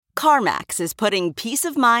CarMax is putting peace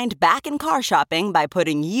of mind back in car shopping by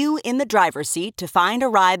putting you in the driver's seat to find a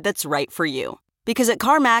ride that's right for you. Because at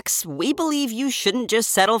CarMax, we believe you shouldn't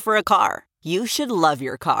just settle for a car. You should love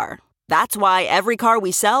your car. That's why every car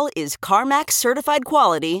we sell is CarMax certified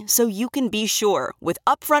quality, so you can be sure with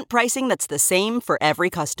upfront pricing that's the same for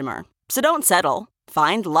every customer. So don't settle.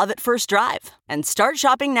 Find love at first drive and start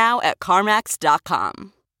shopping now at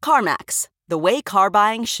CarMax.com. CarMax, the way car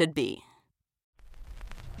buying should be.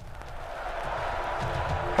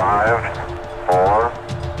 5, 4,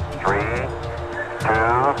 3, 2,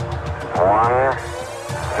 1,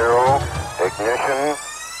 0, ignition.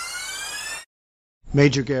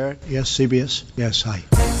 Major Garrett, yes, CBS, yes, hi.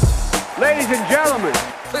 Ladies and gentlemen,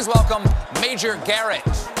 please welcome Major Garrett.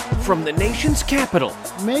 From the nation's capital.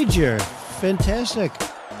 Major, fantastic.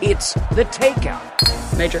 It's The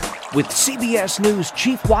Takeout. Major. With CBS News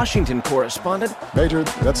Chief Washington Correspondent. Major,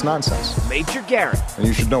 that's nonsense. Major Garrett. And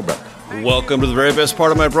you should know better. Welcome to the very best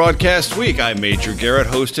part of my broadcast week. I'm Major Garrett,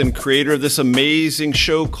 host and creator of this amazing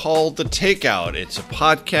show called The Takeout. It's a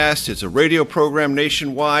podcast, it's a radio program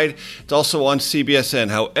nationwide. It's also on CBSN.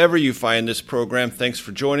 However you find this program, thanks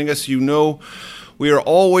for joining us. You know we are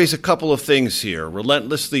always a couple of things here: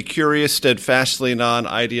 relentlessly curious, steadfastly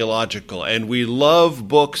non-ideological. And we love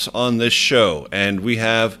books on this show. And we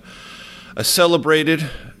have a celebrated,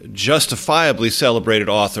 justifiably celebrated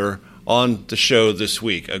author on the show this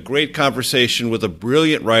week. A great conversation with a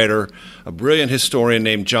brilliant writer, a brilliant historian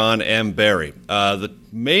named John M. Barry. The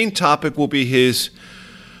main topic will be his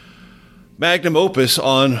magnum opus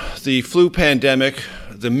on the flu pandemic,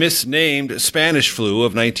 the misnamed Spanish flu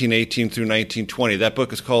of 1918 through 1920. That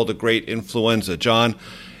book is called The Great Influenza. John,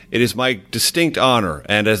 it is my distinct honor,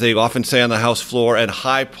 and as they often say on the House floor, and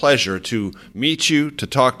high pleasure to meet you, to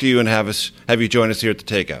talk to you, and have you join us here at The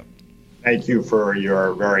Takeout. Thank you for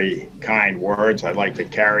your very kind words. I'd like to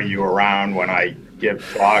carry you around when I give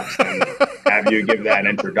talks and have you give that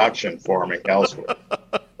introduction for me elsewhere.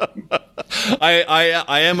 I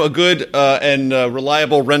am a good and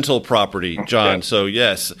reliable rental property, John, okay. So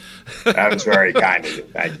yes. That was very kind of you.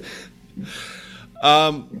 Thank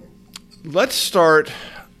you. Let's start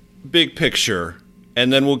big picture,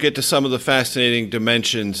 and then we'll get to some of the fascinating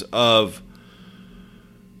dimensions of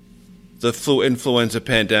the influenza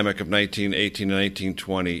pandemic of 1918 and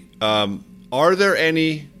 1920. Are there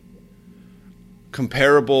any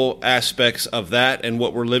comparable aspects of that and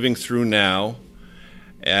what we're living through now?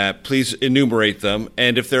 Please enumerate them.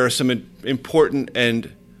 And if there are some important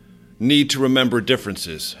and need to remember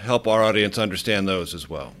differences, help our audience understand those as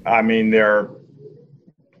well. I mean, they're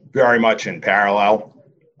very much in parallel.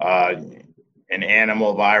 An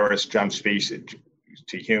animal virus jumps species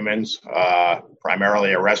to humans,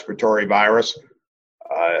 primarily a respiratory virus,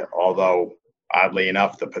 although oddly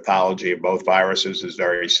enough, the pathology of both viruses is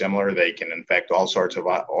very similar. They can infect all sorts of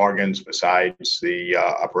organs besides the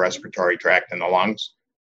upper respiratory tract and the lungs.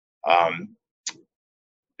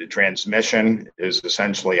 The transmission is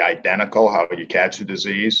essentially identical, how you catch a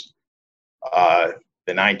disease. The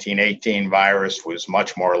 1918 virus was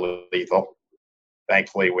much more lethal.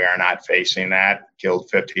 Thankfully, we are not facing that. Killed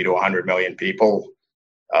 50 to 100 million people.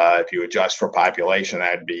 If you adjust for population,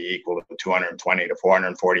 that'd be equal to 220 to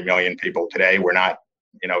 440 million people today. We're not,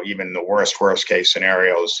 even the worst case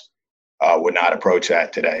scenarios would not approach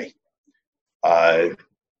that today.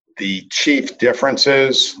 The chief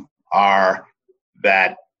differences are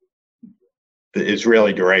that is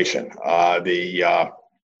really duration. The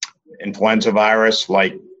influenza virus,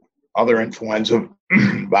 like other influenza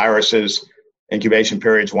viruses, incubation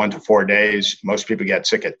periods 1 to 4 days. Most people get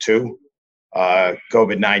sick at 2.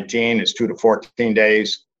 COVID-19 is 2 to 14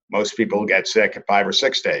 days. Most people get sick at 5 or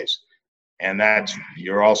 6 days. And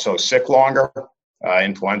you're also sick longer.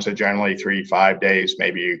 Influenza generally 3 to 5 days,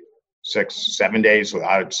 maybe 6, 7 days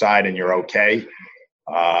outside and you're okay.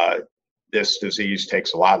 This disease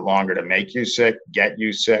takes a lot longer to make you sick, get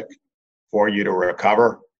you sick, for you to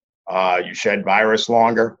recover. You shed virus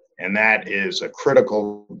longer, and that is a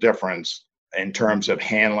critical difference in terms of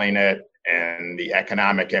handling it and the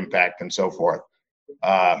economic impact and so forth.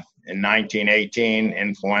 In 1918,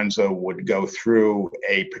 influenza would go through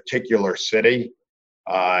a particular city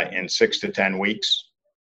in 6 to 10 weeks.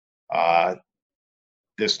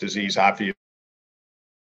 This disease obviously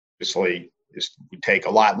would take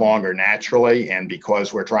a lot longer naturally, and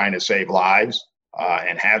because we're trying to save lives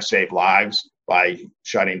and have saved lives by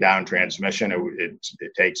shutting down transmission,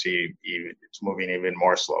 it's moving even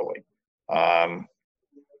more slowly.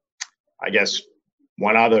 I guess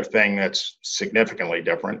one other thing that's significantly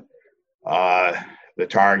different, the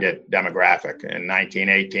target demographic. In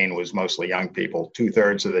 1918 was mostly young people.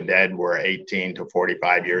 2/3 of the dead were 18 to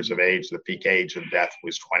 45 years of age. The peak age of death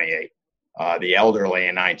was 28. The elderly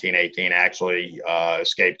in 1918 actually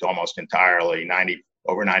escaped almost entirely.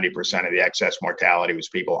 Over 90% of the excess mortality was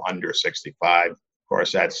people under 65. Of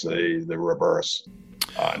course, that's the reverse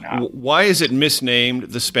now. Why is it misnamed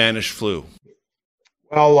the Spanish flu?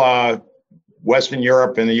 Well, Western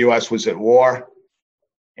Europe and the U.S. was at war,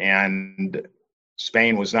 and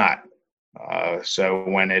Spain was not. So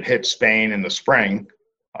when it hit Spain in the spring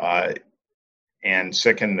and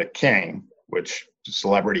sickened the king, which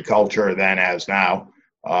celebrity culture then as now,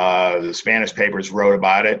 the Spanish papers wrote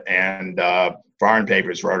about it, and foreign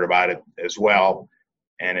papers wrote about it as well,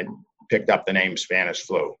 and it picked up the name Spanish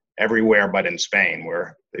flu everywhere but in Spain,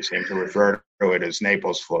 where they seem to refer to it as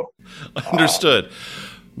Naples flu. Understood.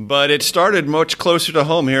 But it started much closer to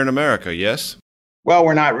home here in America, yes? Well,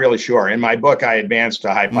 we're not really sure. In my book, I advanced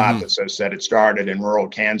a hypothesis that it started in rural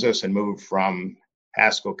Kansas and moved from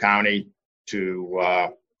Haskell County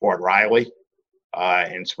to Fort Riley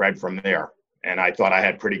and spread from there. And I thought I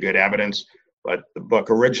had pretty good evidence. But the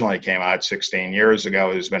book originally came out 16 years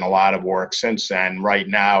ago. There's been a lot of work since then. Right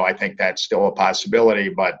now, I think that's still a possibility,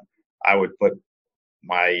 but I would put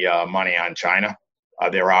my money on China.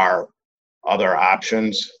 There are other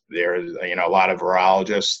options. There's, a lot of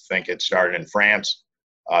virologists think it started in France,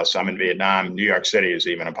 some in Vietnam. New York City is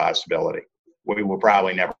even a possibility. We will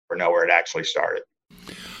probably never know where it actually started.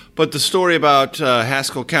 But the story about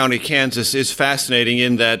Haskell County, Kansas is fascinating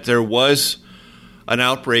in that there was an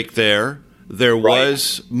outbreak there. There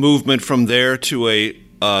was movement from there to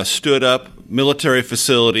a stood-up military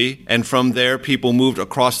facility, and from there people moved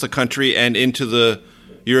across the country and into the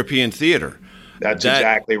European theater. That's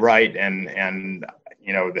exactly right. And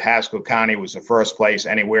the Haskell County was the first place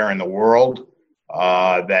anywhere in the world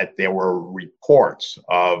that there were reports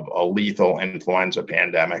of a lethal influenza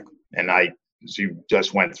pandemic. And as you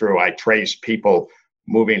just went through, I traced people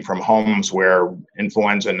moving from homes where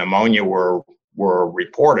influenza and pneumonia were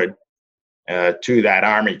reported to that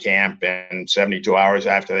Army camp, and 72 hours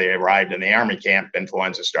after they arrived in the Army camp,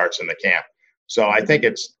 influenza starts in the camp. So I think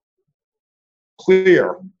it's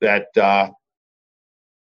clear that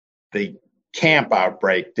the camp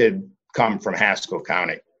outbreak did come from Haskell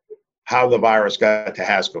County. How the virus got to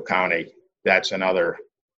Haskell County, that's another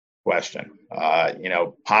question.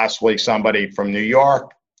 Possibly somebody from New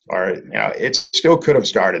York, or, it still could have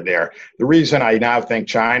started there. The reason I now think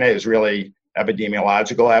China is really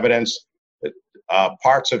epidemiological evidence.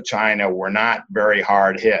 Parts of China were not very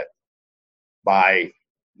hard hit by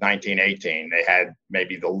 1918. They had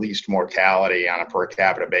maybe the least mortality on a per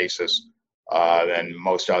capita basis than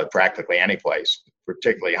practically any place,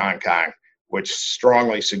 particularly Hong Kong, which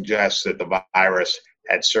strongly suggests that the virus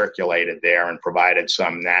had circulated there and provided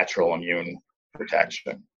some natural immune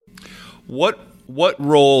protection. What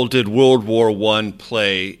role did World War I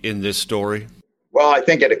play in this story? Well, I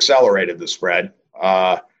think it accelerated the spread.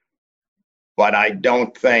 But I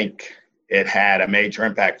don't think it had a major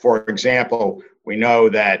impact. For example, we know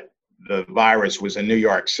that the virus was in New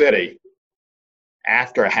York City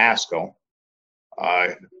after Haskell,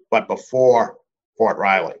 but before Fort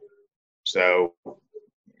Riley. So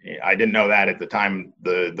I didn't know that at the time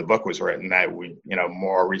the book was written, that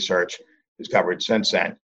more research is covered since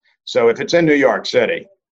then. So if it's in New York City,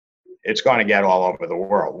 it's going to get all over the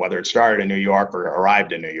world. Whether it started in New York or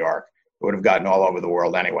arrived in New York, it would have gotten all over the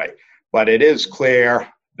world anyway. But it is clear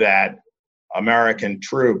that American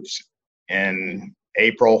troops in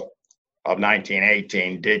April of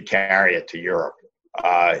 1918 did carry it to Europe.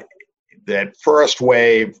 That first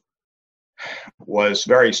wave was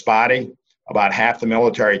very spotty. About half the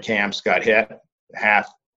military camps got hit,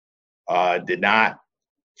 half did not.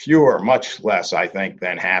 Much less, I think,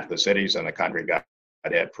 than half the cities in the country got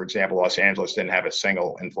hit. For example, Los Angeles didn't have a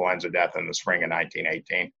single influenza death in the spring of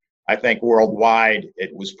 1918. I think worldwide,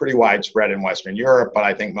 it was pretty widespread in Western Europe, but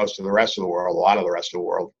I think a lot of the rest of the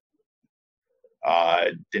world,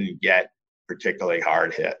 didn't get particularly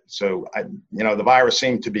hard hit. So, the virus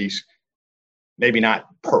seemed to be maybe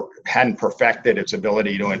hadn't perfected its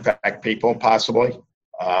ability to infect people, possibly.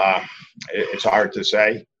 It's hard to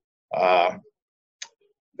say.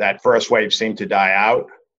 That first wave seemed to die out.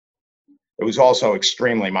 It was also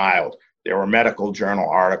extremely mild. There were medical journal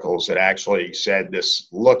articles that actually said this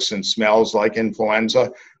looks and smells like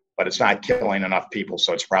influenza, but it's not killing enough people,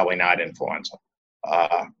 so it's probably not influenza.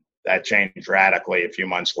 That changed radically a few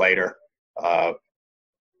months later.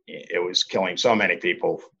 It was killing so many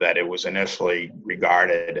people that it was initially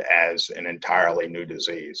regarded as an entirely new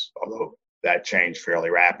disease, although that changed fairly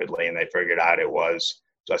rapidly, and they figured out it was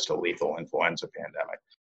just a lethal influenza pandemic.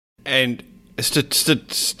 And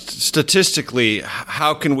statistically,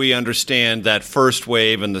 how can we understand that first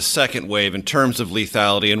wave and the second wave in terms of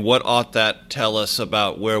lethality, and what ought that tell us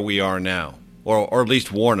about where we are now, or at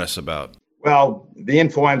least warn us about? Well, the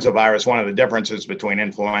influenza virus, one of the differences between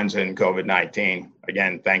influenza and COVID-19,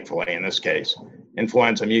 again, thankfully in this case,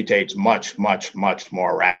 influenza mutates much, much, much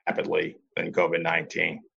more rapidly than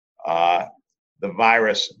COVID-19. The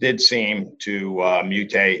virus did seem to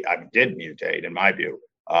mutate in my view,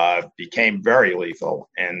 became very lethal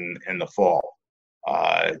in the fall.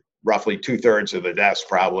 Roughly 2/3 of the deaths,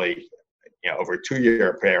 probably over a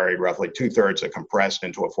 2-year period, roughly 2/3 are compressed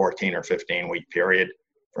into a 14 or 15-week period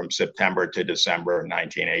from September to December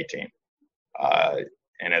 1918.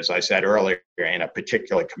 And as I said earlier, in a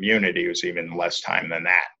particular community, it was even less time than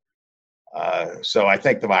that. So I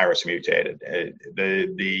think the virus mutated.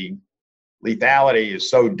 The lethality is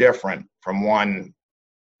so different from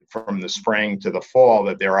the spring to the fall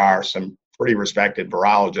that there are some pretty respected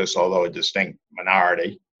virologists, although a distinct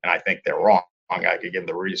minority, and I think they're wrong. I could give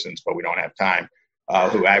the reasons, but we don't have time,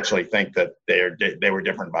 who actually think that they were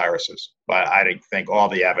different viruses. But I think all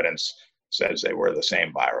the evidence says they were the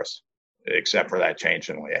same virus, except for that change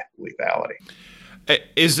in lethality.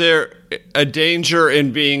 Is there a danger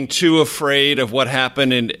in being too afraid of what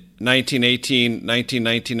happened in 1918,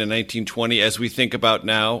 1919, and 1920 as we think about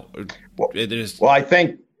now? Well, I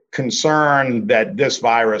think concern that this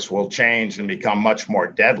virus will change and become much more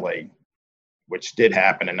deadly, which did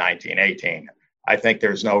happen in 1918, I think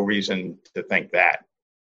there's no reason to think that.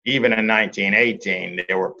 Even in 1918,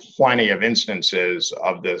 there were plenty of instances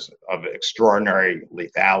of extraordinary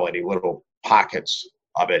lethality, little pockets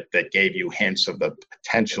of it that gave you hints of the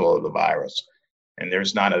potential of the virus. And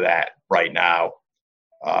there's none of that right now.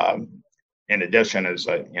 In addition, as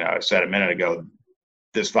I said a minute ago,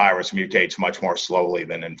 this virus mutates much more slowly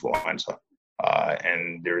than influenza.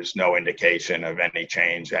 And there's no indication of any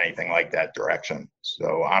change, anything like that direction.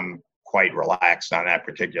 So I'm quite relaxed on that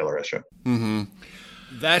particular issue. Mm-hmm.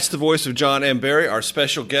 That's the voice of John M. Barry, our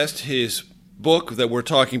special guest. His book that we're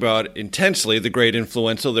talking about intensely, The Great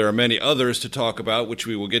Influenza. There are many others to talk about, which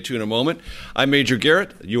we will get to in a moment. I'm Major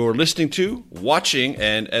Garrett. You're listening to, watching,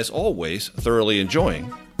 and as always, thoroughly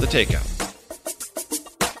enjoying The Takeout.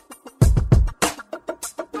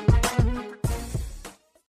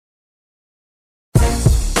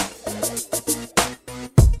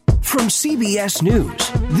 From CBS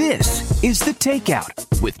News, this is The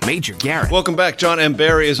Takeout with Major Garrett. Welcome back. John M.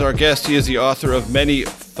 Barry is our guest. He is the author of many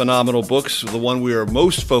phenomenal books. The one we are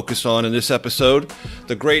most focused on in this episode,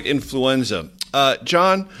 The Great Influenza.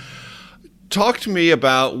 John, talk to me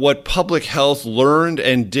about what public health learned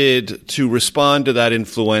and did to respond to that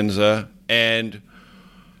influenza and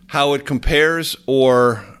how it compares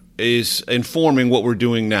or is informing what we're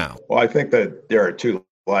doing now. Well, I think that there are two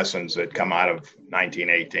lessons that come out of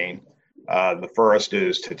 1918. The first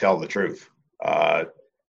is to tell the truth.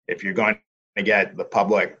 If you're going to get the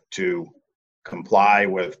public to comply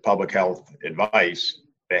with public health advice,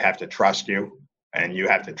 they have to trust you, and you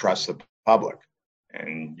have to trust the public,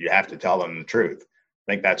 and you have to tell them the truth.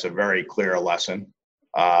 I think that's a very clear lesson.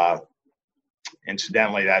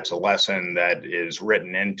 Incidentally, that's a lesson that is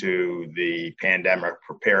written into the pandemic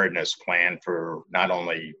preparedness plan for not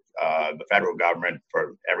only the federal government,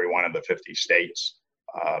 for every one of the 50 states.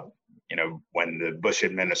 When the Bush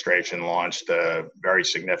administration launched a very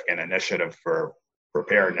significant initiative for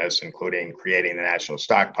preparedness, including creating the national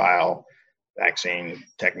stockpile, vaccine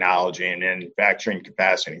technology and manufacturing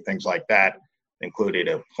capacity, things like that, included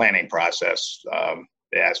a planning process.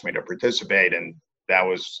 They asked me to participate, and that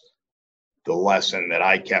was the lesson that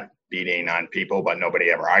I kept beating on people, but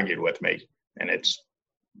nobody ever argued with me. And it's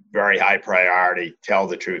very high priority, tell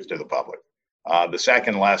the truth to the public. The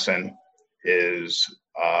second lesson is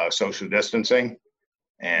social distancing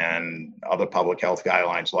and other public health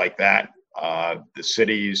guidelines like that. The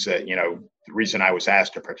cities that, the reason I was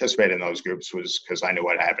asked to participate in those groups was because I knew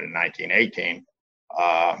what happened in 1918.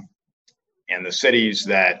 And the cities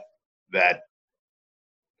that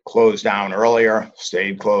closed down earlier,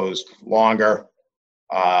 stayed closed longer,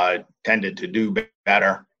 tended to do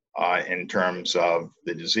better in terms of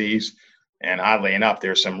the disease. And oddly enough,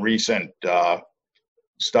 there's some recent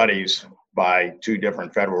studies by two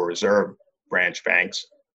different Federal Reserve branch banks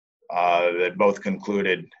that both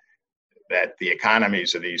concluded that the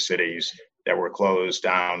economies of these cities that were closed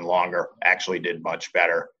down longer actually did much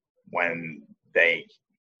better when they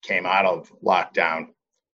came out of lockdown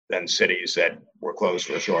than cities that were closed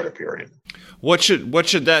for a shorter period. What should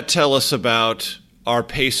that tell us about our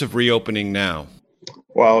pace of reopening now?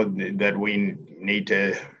 Well, that we need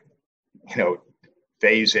to,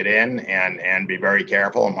 phase it in and be very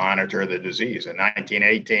careful and monitor the disease. In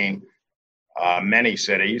 1918, many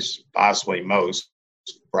cities, possibly most,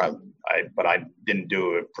 but I didn't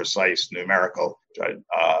do a precise numerical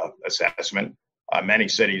assessment. Many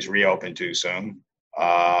cities reopened too soon.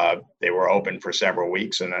 They were open for several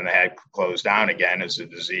weeks and then they had closed down again as the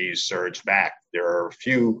disease surged back. There are a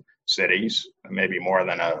few cities, maybe more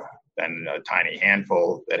than a tiny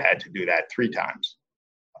handful, that had to do that 3 times.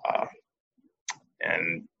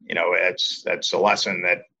 And that's a lesson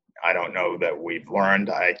that I don't know that we've learned.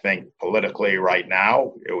 I think politically right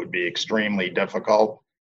now, it would be extremely difficult,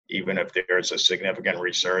 even if there's a significant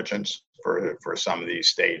resurgence for some of these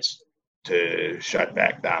states to shut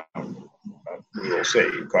back down. We will see,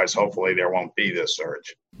 because hopefully there won't be this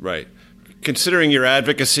surge. Right. Considering your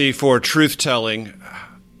advocacy for truth-telling,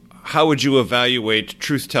 how would you evaluate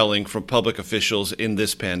truth-telling from public officials in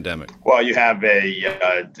this pandemic? Well, you have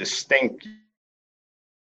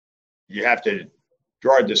you have to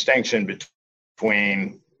draw a distinction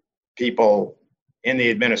between people in the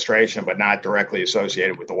administration but not directly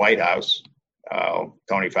associated with the White House,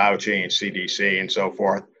 Tony Fauci and CDC and so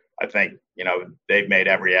forth. I think, they've made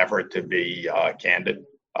every effort to be candid.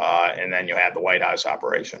 And then you have the White House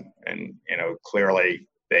operation. And, clearly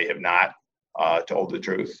they have not told the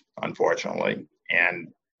truth, unfortunately. And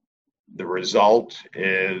the result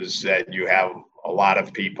is that you have a lot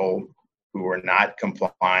of people who are not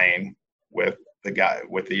complying with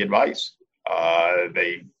the advice.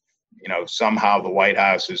 Somehow the White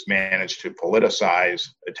House has managed to politicize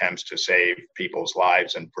attempts to save people's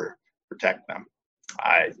lives and protect them.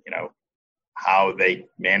 How they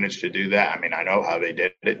managed to do that, I know how they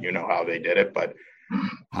did it, how they did it, but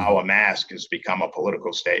how a mask has become a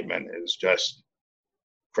political statement is just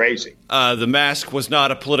crazy. The mask was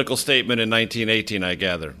not a political statement in 1918, I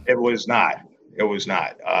gather. It was not.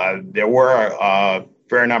 There were a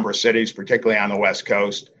fair number of cities, particularly on the West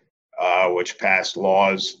Coast, which passed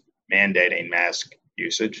laws mandating mask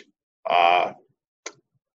usage.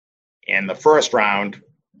 In the first round,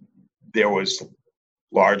 there was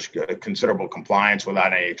considerable compliance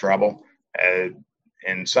without any trouble.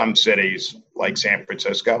 In some cities, like San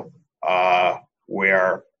Francisco,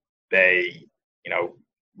 where they,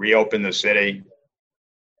 reopened the city,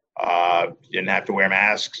 didn't have to wear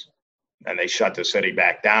masks, and they shut the city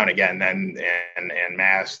back down again. Then, and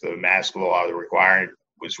the mask law required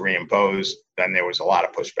was reimposed. Then there was a lot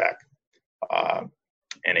of pushback.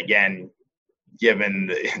 And again,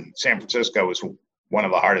 given San Francisco was one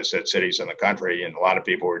of the hardest hit cities in the country, and a lot of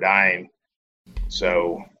people were dying.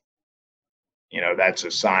 So, that's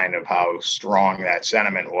a sign of how strong that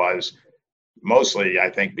sentiment was. Mostly, I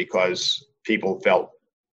think, because people felt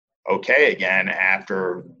okay again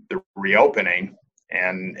after the reopening,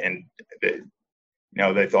 and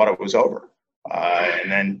they thought it was over.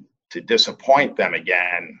 And then to disappoint them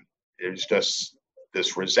again, there's just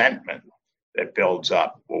this resentment that builds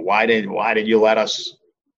up. Well, why did you let us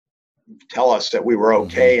tell us that we were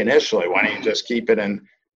okay initially? Why don't you just keep it in?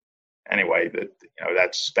 Anyway,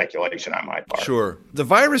 that's speculation on my part. Sure. The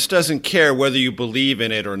virus doesn't care whether you believe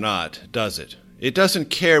in it or not, does it? It doesn't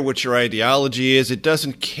care what your ideology is. It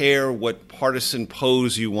doesn't care what partisan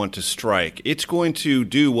pose you want to strike. It's going to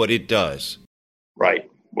do what it does. Right,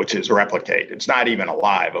 which is replicate. It's not even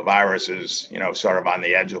alive. A virus is, sort of on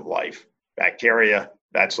the edge of life. Bacteria,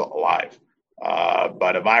 that's alive.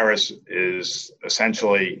 But a virus is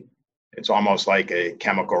essentially, it's almost like a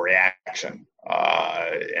chemical reaction,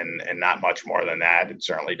 and not much more than that. It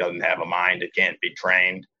certainly doesn't have a mind. It can't be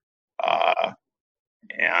trained,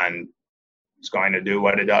 and it's going to do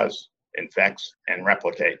what it does: infects and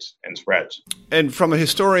replicates and spreads. And from a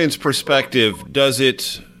historian's perspective, does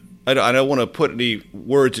it? I don't want to put any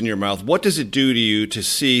words in your mouth. What does it do to you to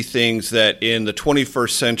see things that in the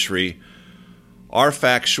 21st century are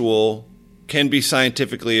factual, can be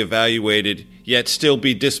scientifically evaluated, yet still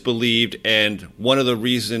be disbelieved, and one of the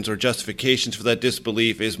reasons or justifications for that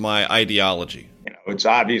disbelief is my ideology? It's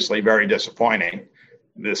obviously very disappointing.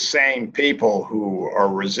 The same people who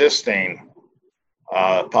are resisting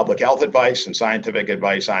public health advice and scientific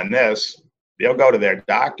advice on this, they'll go to their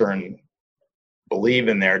doctor and believe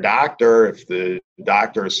in their doctor. If the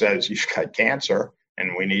doctor says you've got cancer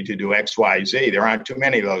and we need to do X, Y, Z, there aren't too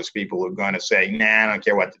many of those people who are going to say, nah, I don't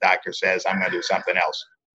care what the doctor says, I'm going to do something else.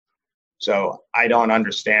 So I don't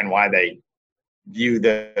understand why they view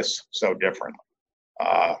this so differently.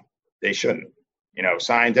 They shouldn't.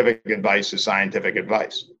 Scientific advice is scientific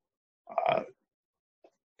advice.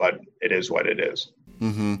 But it is what it is.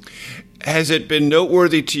 Mm-hmm. Has it been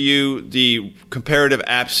noteworthy to you, the comparative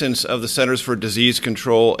absence of the Centers for Disease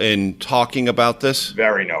Control in talking about this?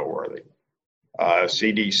 Very noteworthy.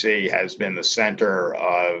 CDC has been the center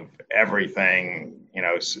of everything,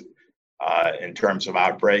 in terms of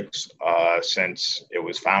outbreaks since it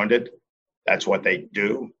was founded. That's what they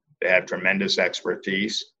do. They have tremendous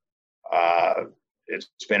expertise. It's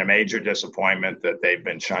been a major disappointment that they've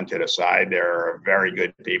been shunted aside. There are very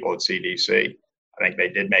good people at CDC. I think they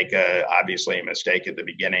did make obviously a mistake at the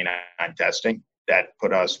beginning on testing that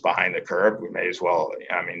put us behind the curve. We may as well,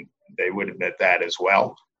 they would admit that as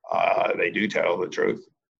well. They do tell the truth.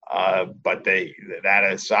 But that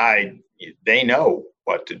aside, they know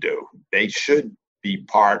what to do. They should be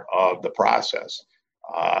part of the process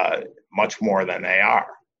much more than they are.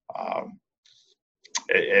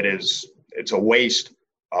 It's a waste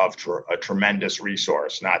of a tremendous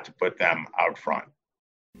resource not to put them out front.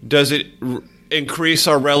 Does it increase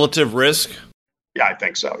our relative risk? Yeah, I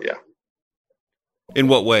think so, yeah. In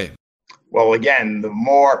what way? Well, again, the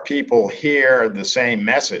more people hear the same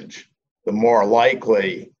message, the more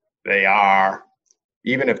likely they are,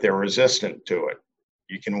 even if they're resistant to it,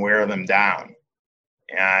 you can wear them down.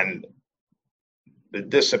 And the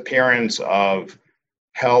disappearance of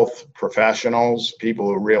health professionals, people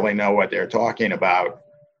who really know what they're talking about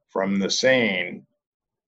from the scene,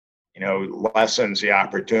 lessens the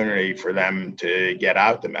opportunity for them to get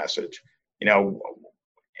out the message.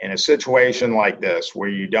 In a situation like this, where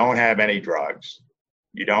you don't have any drugs,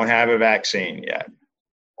 you don't have a vaccine yet,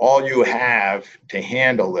 all you have to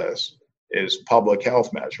handle this is public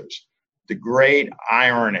health measures. The great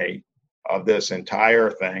irony of this entire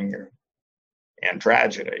thing and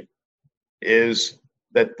tragedy is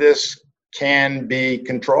that this can be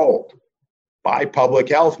controlled by public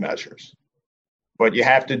health measures, but you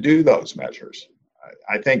have to do those measures.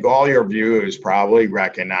 I think all your viewers probably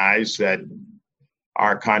recognize that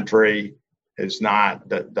our country has not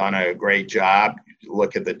done a great job.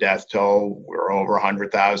 Look at the death toll. We're over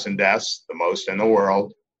 100,000 deaths, the most in the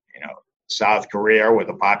world. South Korea, with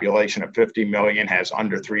a population of 50 million, has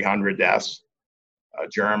under 300 deaths.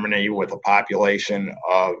 Germany, with a population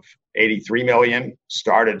of 83 million,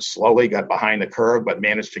 started slowly, got behind the curve, but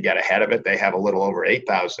managed to get ahead of it. They have a little over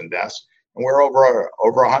 8,000 deaths, and we're over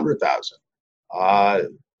 100,000.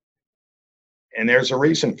 And there's a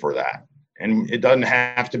reason for that. And it doesn't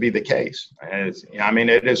have to be the case.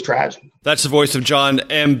 It is tragic. That's the voice of John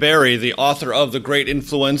M. Barry, the author of The Great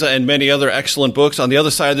Influenza and many other excellent books. On the other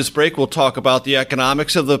side of this break, we'll talk about the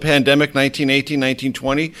economics of the pandemic, 1918,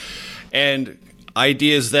 1920, and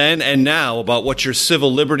ideas then and now about what your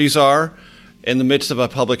civil liberties are in the midst of a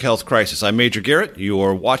public health crisis. I'm Major Garrett. You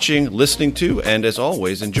are watching, listening to, and as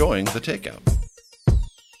always, enjoying The Takeout.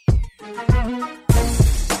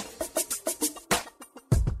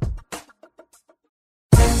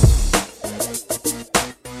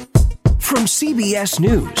 From CBS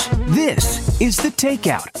News, this is The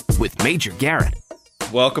Takeout with Major Garrett.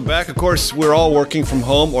 Welcome back. Of course, we're all working from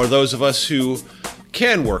home, or those of us who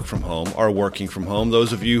can work from home are working from home.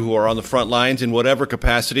 Those of you who are on the front lines in whatever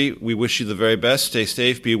capacity, we wish you the very best. Stay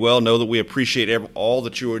safe, be well. Know that we appreciate all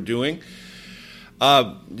that you are doing.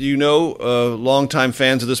 Longtime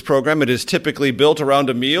fans of this program, it is typically built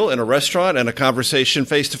around a meal in a restaurant and a conversation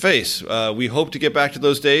face-to-face. We hope to get back to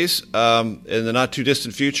those days in the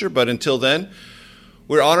not-too-distant future, but until then,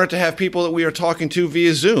 we're honored to have people that we are talking to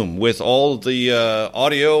via Zoom with all the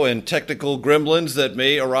audio and technical gremlins that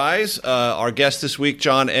may arise. Our guest this week,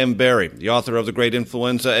 John M. Barry, the author of The Great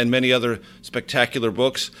Influenza and many other spectacular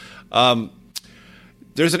books.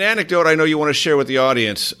 There's an anecdote I know you want to share with the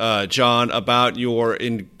audience, John, about your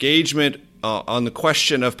engagement on the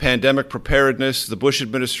question of pandemic preparedness, the Bush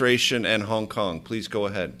administration, and Hong Kong. Please go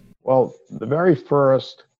ahead. Well, the very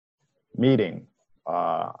first meeting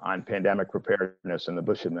on pandemic preparedness in the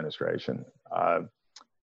Bush administration,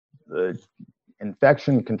 the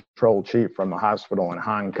infection control chief from the hospital in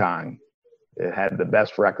Hong Kong had the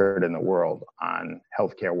best record in the world on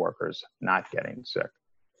healthcare workers not getting sick,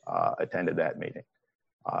 attended that meeting.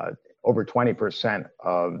 Over 20%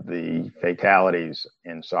 of the fatalities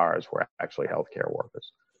in SARS were actually healthcare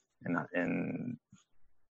workers. And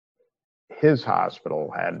his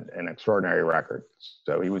hospital had an extraordinary record.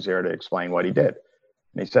 So he was there to explain what he did.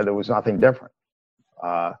 And he said there was nothing different,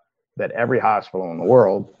 that every hospital in the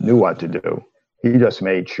world knew what to do. He just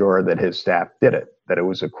made sure that his staff did it, that it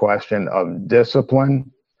was a question of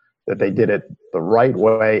discipline, that they did it the right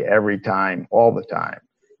way every time, all the time.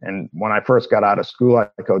 And when I first got out of school, I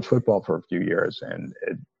coached football for a few years, and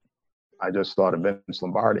I just thought of Vince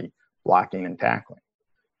Lombardi, blocking and tackling.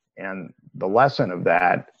 And the lesson of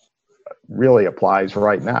that really applies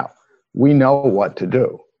right now. We know what to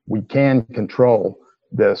do. We can control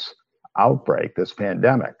this outbreak, this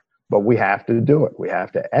pandemic, but we have to do it. We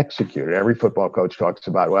have to execute it. Every football coach talks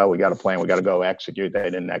about, well, we got a plan. We got to go execute. They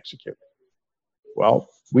didn't execute. Well,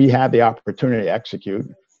 we have the opportunity to execute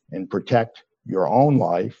and protect your own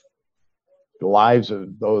life, the lives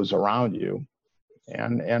of those around you,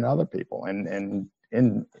 and other people, and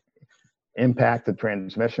impact the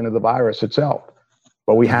transmission of the virus itself.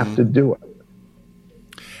 But we have to do it.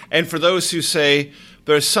 And for those who say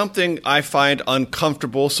there's something I find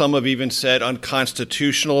uncomfortable, some have even said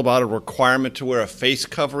unconstitutional about a requirement to wear a face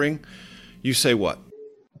covering, you say what?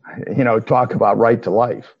 Talk about right to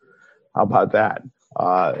life. How about that?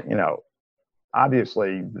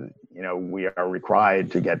 Obviously, we are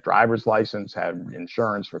required to get driver's license, have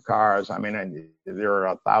insurance for cars. I mean, there are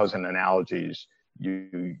 1,000 analogies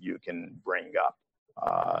you can bring up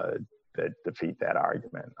that defeat that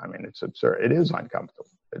argument. I mean, it's absurd. It is uncomfortable.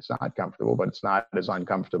 It's not comfortable, but it's not as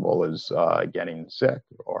uncomfortable as getting sick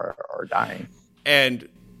or dying. And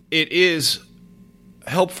it is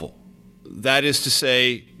helpful. That is to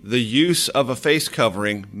say, the use of a face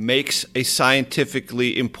covering makes a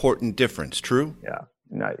scientifically important difference. True? Yeah.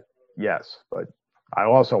 No, yes. But I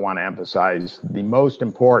also want to emphasize the most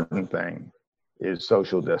important thing is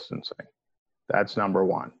social distancing. That's number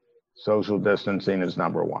one. Social distancing is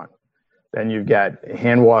number one. Then you get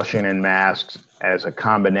hand washing and masks as a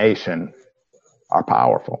combination are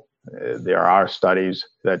powerful. There are studies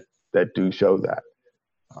that do show that.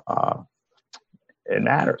 It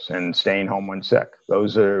matters, and staying home when sick.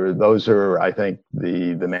 Those are I think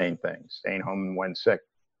the main things. Staying home when sick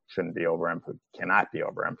cannot be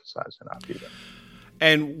overemphasized enough either.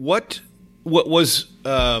 And what was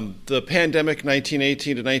the pandemic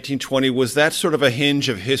 1918 to 1920? Was that sort of a hinge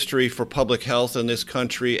of history for public health in this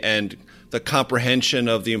country and the comprehension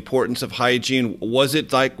of the importance of hygiene? Was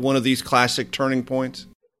it like one of these classic turning points?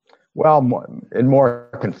 Well, it more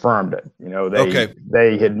confirmed it.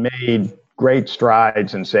 They had made great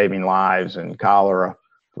strides in saving lives in cholera,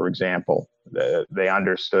 for example. They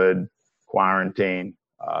understood quarantine.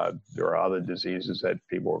 There are other diseases that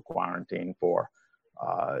people were quarantined for.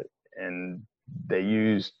 And they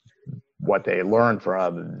used what they learned for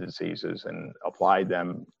other diseases and applied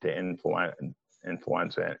them to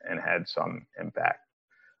influenza and had some impact.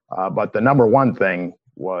 But the number one thing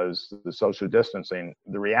was the social distancing.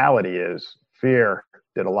 The reality is fear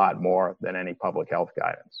did a lot more than any public health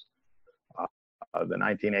guidance. The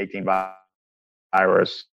 1918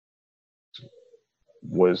 virus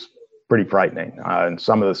was pretty frightening, and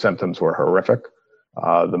some of the symptoms were horrific.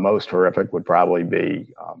 The most horrific would probably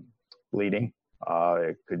be bleeding.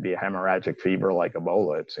 It could be a hemorrhagic fever like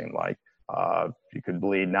Ebola, it seemed like. You could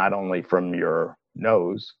bleed not only from your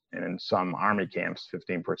nose, and in some army camps,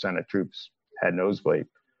 15% of troops had nosebleed,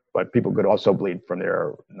 but people could also bleed from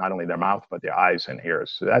not only their mouth, but their eyes and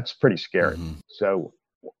ears. So that's pretty scary. Mm-hmm. So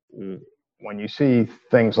when you see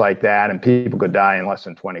things like that, and people could die in less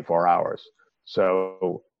than 24 hours.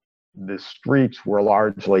 So the streets were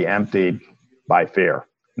largely emptied by fear,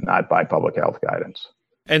 not by public health guidance.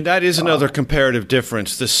 And that is another comparative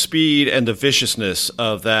difference, the speed and the viciousness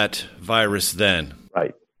of that virus then.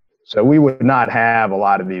 Right. So we would not have a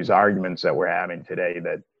lot of these arguments that we're having today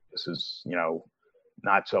that this is,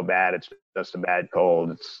 not so bad. It's just a bad cold.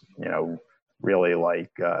 It's, really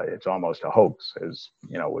like it's almost a hoax, as,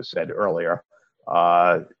 was said earlier.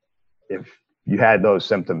 If you had those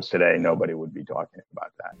symptoms today, nobody would be talking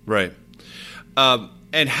about that. Right.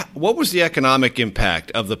 And what was the economic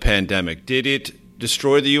impact of the pandemic? Did it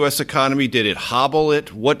destroy the U.S. economy? Did it hobble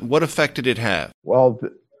it? What effect did it have? Well,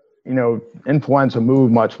 influenza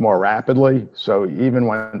moved much more rapidly. So even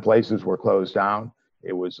when places were closed down,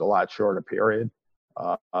 it was a lot shorter period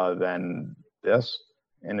than this.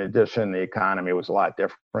 In addition, the economy was a lot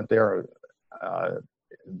different there.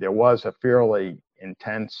 There was a fairly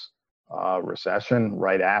intense recession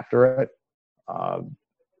right after it.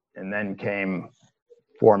 And then came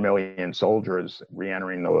 4 million soldiers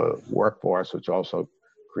re-entering the workforce, which also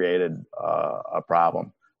created a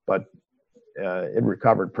problem. But it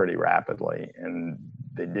recovered pretty rapidly, and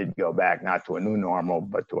they did go back not to a new normal,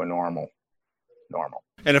 but to a normal.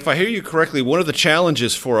 And if I hear you correctly, one of the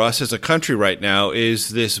challenges for us as a country right now is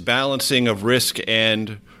this balancing of risk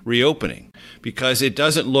and reopening, because it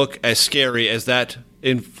doesn't look as scary as that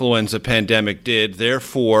influenza pandemic did.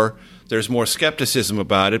 Therefore, there's more skepticism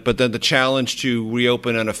about it. But then the challenge to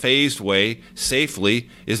reopen in a phased way safely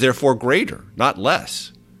is therefore greater, not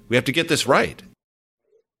less. We have to get this right.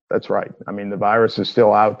 That's right. I mean, the virus is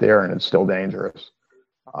still out there and it's still dangerous.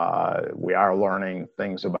 We are learning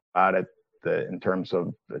things about it in terms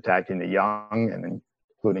of attacking the young and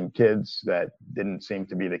including kids that didn't seem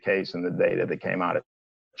to be the case in the data that came out of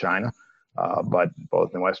China. but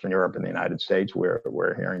both in Western Europe and the United States,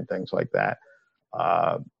 we're hearing things like that.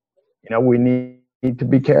 We need to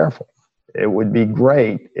be careful. It would be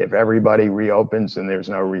great if everybody reopens and there's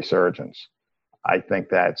no resurgence. I think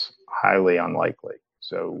that's highly unlikely.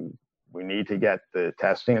 So we need to get the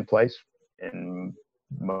testing in place. In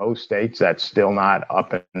most states, that's still not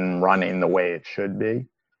up and running the way it should be.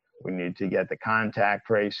 We need to get the contact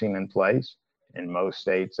tracing in place. In most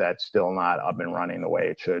states, that's still not up and running the way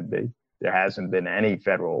it should be. There hasn't been any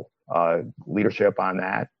federal leadership on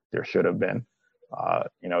that. There should have been.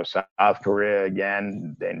 South Korea,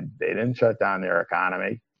 again, they didn't shut down their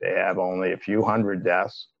economy. They have only a few hundred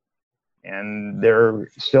deaths, and they're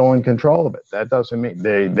still in control of it. That doesn't mean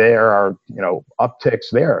there are, upticks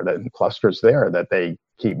there, that clusters there that they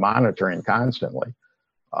keep monitoring constantly.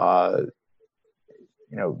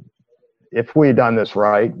 If we had done this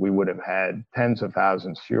right, we would have had tens of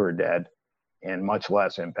thousands fewer dead and much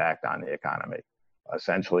less impact on the economy.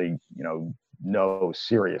 Essentially, no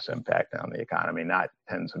serious impact on the economy, not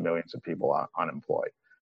tens of millions of people unemployed.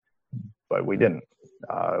 But we didn't.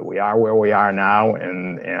 We are where we are now,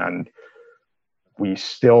 and we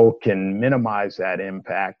still can minimize that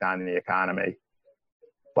impact on the economy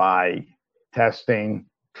by testing,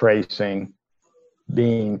 tracing,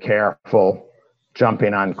 being careful,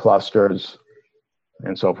 jumping on clusters,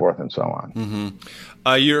 and so forth and so on.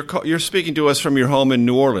 Mm-hmm. You're speaking to us from your home in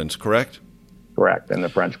New Orleans, correct? Correct, in the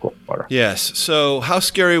French Quarter. Yes. So how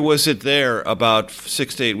scary was it there about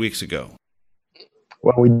 6 to 8 weeks ago?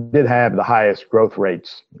 Well, we did have the highest growth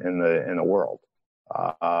rates in the world,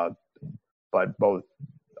 but both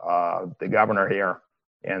the governor here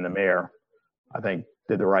and the mayor, I think,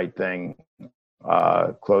 did the right thing.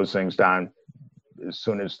 Close things down as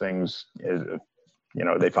soon as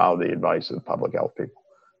they followed the advice of the public health people,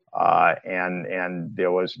 and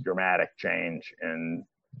there was dramatic change in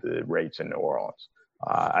the rates in New Orleans.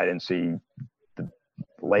 I didn't see the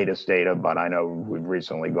latest data, but I know we've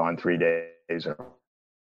recently gone 3 days in a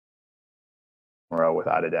row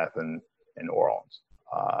without a death in New Orleans.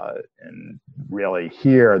 And really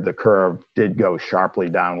here, the curve did go sharply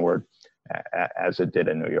downward as it did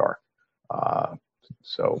in New York.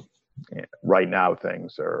 So right now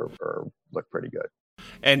things look pretty good.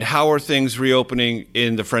 And how are things reopening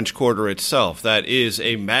in the French Quarter itself? That is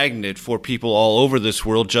a magnet for people all over this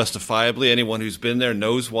world, justifiably. Anyone who's been there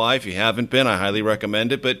knows why. If you haven't been, I highly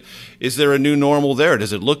recommend it. But is there a new normal there?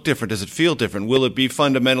 Does it look different? Does it feel different? Will it be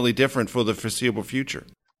fundamentally different for the foreseeable future?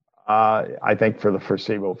 I think for the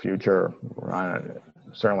foreseeable future,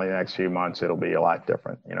 certainly the next few months, it'll be a lot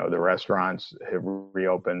different. The restaurants have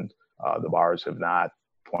reopened. The bars have not.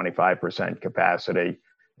 25% capacity.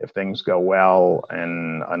 If things go well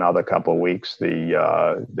in another couple of weeks,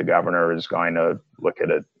 the governor is going to look at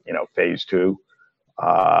it, phase 2.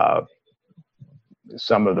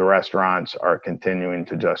 Some of the restaurants are continuing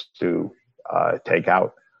to just do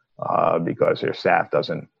takeout because their staff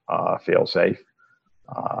doesn't feel safe.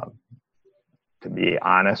 To be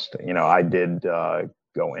honest, I did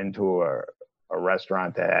go into a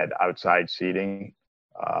restaurant that had outside seating.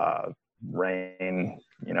 Rain,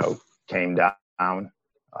 came down.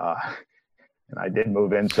 And I did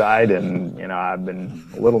move inside, and I've been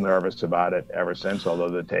a little nervous about it ever since. Although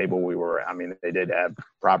the table they did have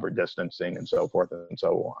proper distancing and so forth and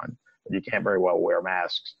so on. But you can't very well wear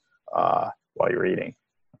masks while you're eating.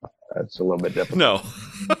 That's a little bit difficult. No.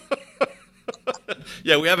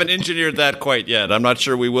 Yeah, we haven't engineered that quite yet. I'm not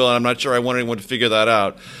sure we will, and I'm not sure I want anyone to figure that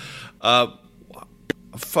out.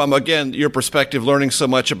 From, again, your perspective, learning so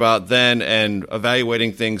much about then and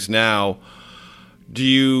evaluating things now,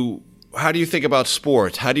 how do you think about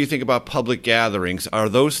sports? How do you think about public gatherings? Are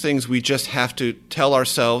those things we just have to tell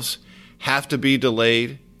ourselves have to be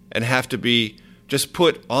delayed and have to be just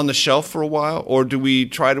put on the shelf for a while? Or do we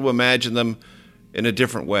try to imagine them in a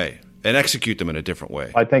different way and execute them in a different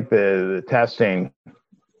way? I think the testing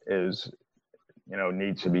needs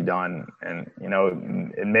to be done. And,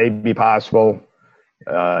 it may be possible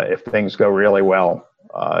if things go really well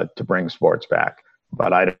to bring sports back.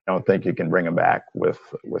 But I don't think you can bring them back with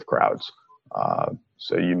crowds.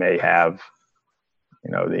 So you may have, the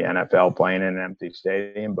NFL playing in an empty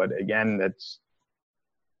stadium, but again, that's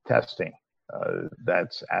testing.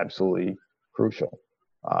 That's absolutely crucial.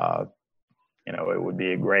 It would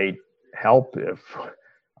be a great help if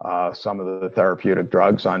some of the therapeutic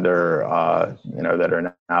drugs that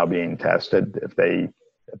are now being tested, if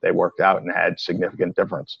they worked out and had significant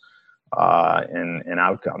difference in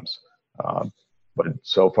outcomes. But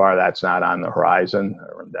so far, that's not on the horizon.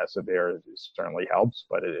 Remdesivir certainly helps,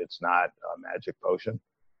 but it's not a magic potion.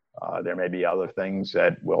 There may be other things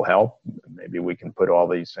that will help. Maybe we can put all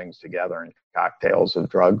these things together in cocktails of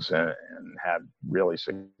drugs and have really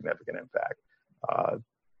significant impact.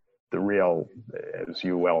 The real, as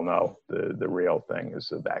you well know, the real thing is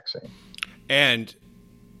the vaccine. And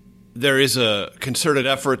there is a concerted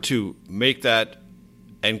effort to make that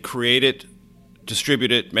and create it,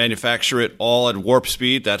 distribute it, manufacture it all at warp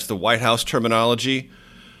speed. That's the White House terminology.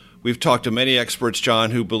 We've talked to many experts,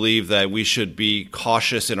 John, who believe that we should be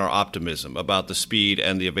cautious in our optimism about the speed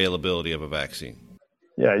and the availability of a vaccine.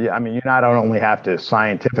 Yeah. I mean, you not only have to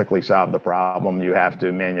scientifically solve the problem, you have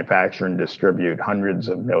to manufacture and distribute hundreds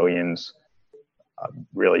of millions,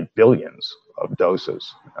 really billions of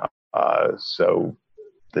doses. So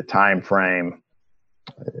the time frame,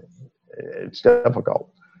 it's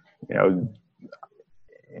difficult.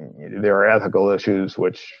 There are ethical issues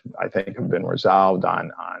which I think have been resolved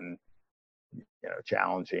on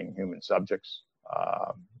challenging human subjects.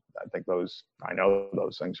 I know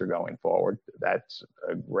those things are going forward. That's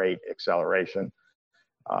a great acceleration.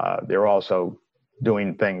 They're also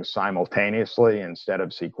doing things simultaneously instead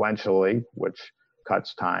of sequentially, which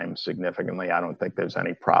cuts time significantly. I don't think there's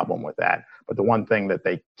any problem with that. But the one thing that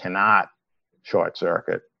they cannot short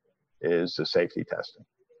circuit is the safety testing.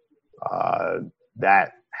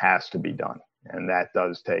 That has to be done, and that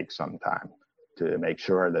does take some time to make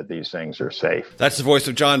sure that these things are safe. That's the voice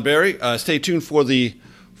of John Barry. Stay tuned for the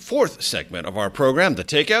fourth segment of our program, The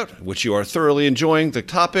Takeout, which you are thoroughly enjoying. The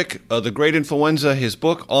topic of the great influenza, his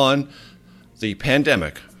book on the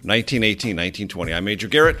pandemic, 1918-1920. I'm Major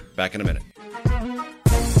Garrett. Back in a minute.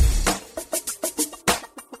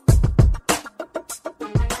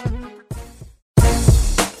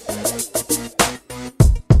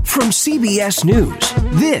 From CBS News,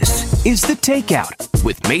 this is The Takeout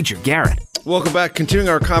with Major Garrett. Welcome back. Continuing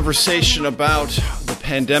our conversation about the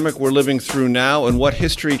pandemic we're living through now and what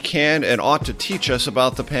history can and ought to teach us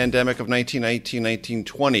about the pandemic of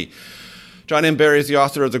 1919-1920. John M. Barry is the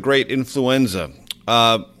author of The Great Influenza.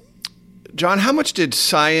 John, how much did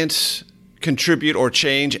science contribute or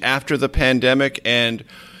change after the pandemic, and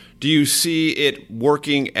do you see it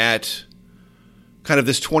working at kind of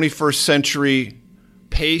this 21st century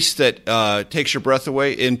pace that takes your breath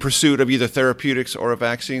away in pursuit of either therapeutics or a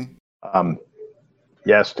vaccine?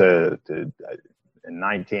 Yes, in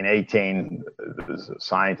 1918, the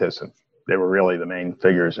scientists, they were really the main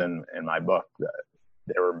figures in my book.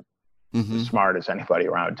 They were as smart as anybody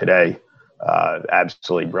around today,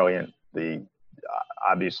 absolutely brilliant.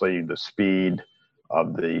 Obviously, the speed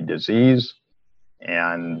of the disease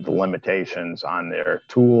and the limitations on their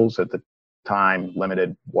tools at the time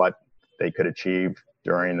limited what they could achieve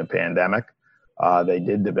during the pandemic. They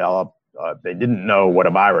did develop, they didn't know what a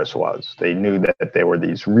virus was. They knew that they were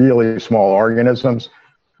these really small organisms,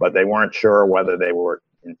 but they weren't sure whether they were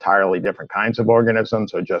entirely different kinds of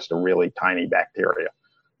organisms or just a really tiny bacteria.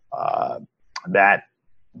 That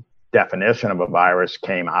definition of a virus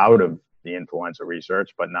came out of the influenza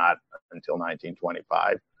research, but not until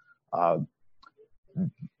 1925.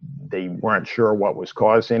 They weren't sure what was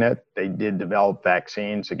causing it. They did develop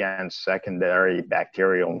vaccines against secondary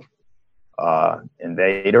bacterial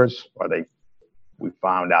invaders, or we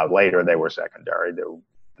found out later they were secondary. The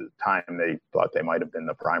time they thought they might have been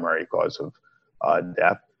the primary cause of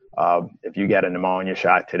death. If you get a pneumonia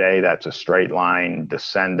shot today, that's a straight line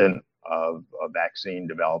descendant of a vaccine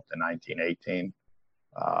developed in 1918.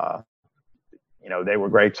 They were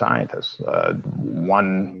great scientists.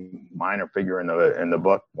 One minor figure in the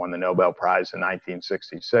book won the Nobel Prize in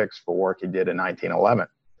 1966 for work he did in 1911.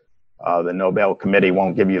 The Nobel Committee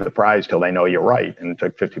won't give you the prize till they know you're right, and it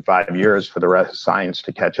took 55 years for the rest of science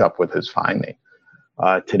to catch up with his finding.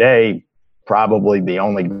 Today, probably the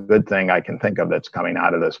only good thing I can think of that's coming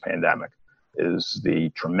out of this pandemic is the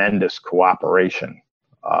tremendous cooperation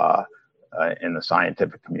in the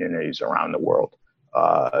scientific communities around the world.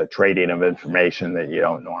 Trading of information that you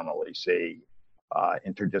don't normally see,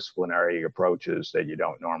 interdisciplinary approaches that you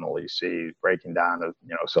don't normally see, breaking down of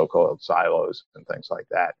so-called silos and things like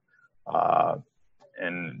that,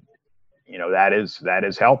 and that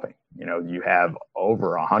is helping. You have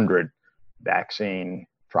over 100 vaccine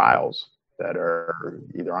trials that are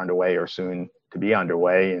either underway or soon to be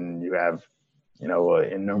underway, and you have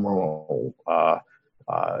innumerable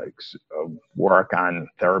work on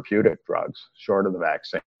therapeutic drugs short of the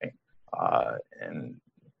vaccine, and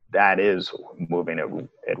that is moving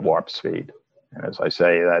at warp speed. And as I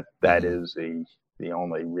say, that is the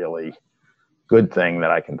only really good thing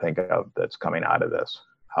that I can think of that's coming out of this.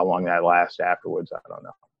 How long that lasts afterwards, I don't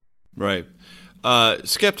know. Right.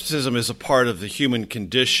 Skepticism is a part of the human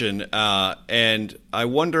condition, and I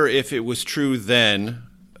wonder if it was true then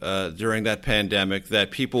during that pandemic,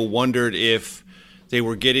 that people wondered if they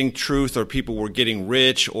were getting truth or people were getting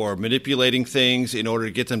rich or manipulating things in order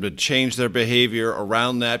to get them to change their behavior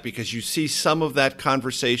around that, because you see some of that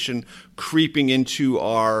conversation creeping into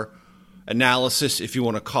our analysis, if you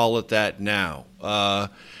want to call it that now.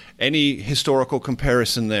 Any historical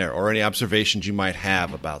comparison there or any observations you might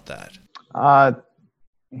have about that?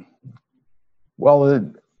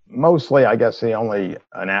 Mostly, I guess the only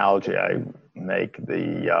analogy I make,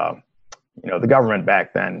 the government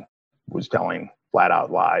back then was telling flat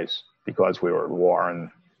out lies because we were at war,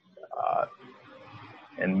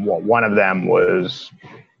 and one of them was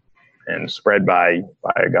spread by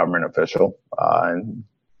a government official, and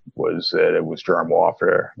was that it was germ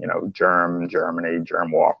warfare, Germany,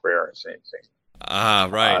 germ warfare, same thing.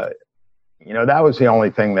 Right. That was the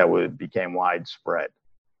only thing that became widespread.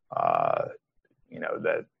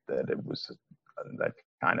 That it was that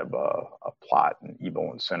kind of a plot and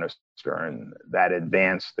evil and sinister, and that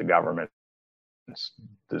advanced the government's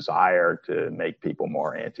desire to make people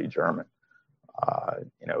more anti-German.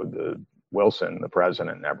 Wilson, the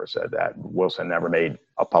president, never said that. Wilson never made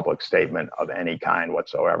a public statement of any kind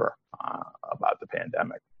whatsoever about the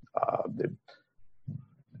pandemic.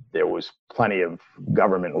 There was plenty of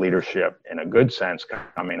government leadership, in a good sense,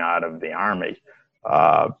 coming out of the Army.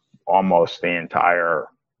 Almost the entire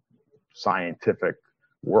scientific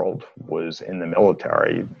world was in the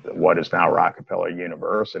military. What is now Rockefeller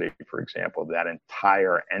University, for example, that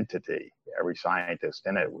entire entity, every scientist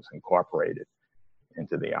in it was incorporated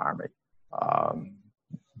into the Army.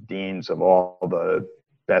 Deans of all the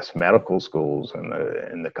best medical schools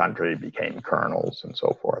in the country became colonels and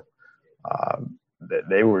so forth.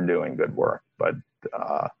 They were doing good work, but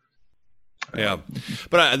yeah.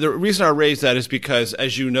 But the reason I raise that is because,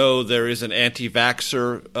 as you know, there is an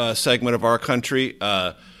anti-vaxxer segment of our country,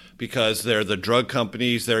 because they're the drug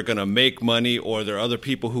companies, they're going to make money, or there are other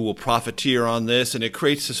people who will profiteer on this, and it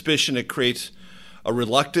creates suspicion, it creates a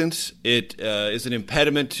reluctance, it is an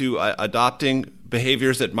impediment to adopting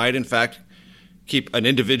behaviors that might, in fact, keep an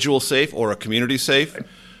individual safe or a community safe.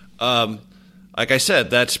 Like I said,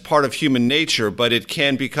 that's part of human nature, but it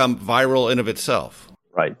can become viral in of itself.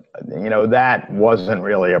 Right. That wasn't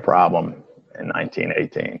really a problem in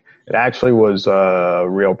 1918. It actually was a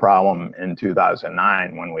real problem in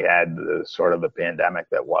 2009 when we had the pandemic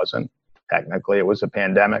that wasn't. Technically, it was a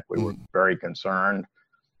pandemic. We were very concerned.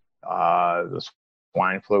 The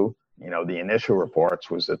swine flu, the initial reports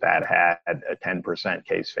was that had a 10%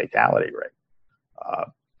 case fatality rate.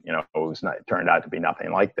 It turned out to be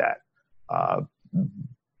nothing like that.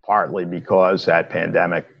 Partly because that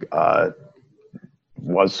pandemic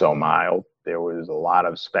was so mild, there was a lot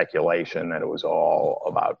of speculation that it was all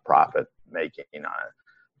about profit making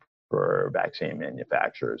for vaccine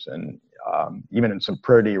manufacturers, and even in some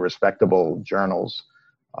pretty respectable journals,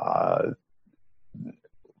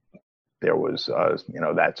 there was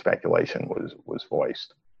that speculation was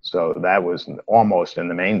voiced. So that was almost in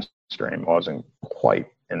the mainstream. It wasn't quite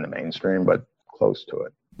in the mainstream, but close to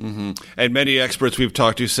it. Mm-hmm. And many experts we've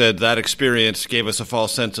talked to said that experience gave us a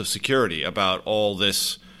false sense of security about all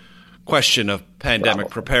this question of pandemic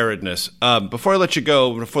preparedness. Before I let you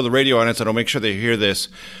go, before the radio audience, I don't make sure they hear this.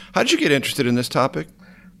 How did you get interested in this topic?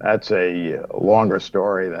 That's a longer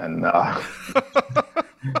story than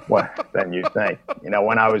than you think.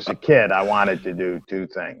 When I was a kid, I wanted to do two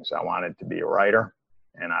things. I wanted to be a writer,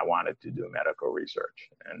 and I wanted to do medical research.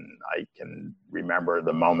 And I can remember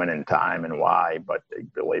the moment in time and why, but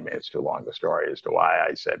believe me, it's too long a story as to why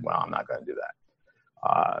I said, well, I'm not going to do that.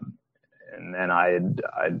 And then I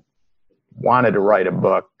wanted to write a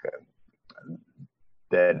book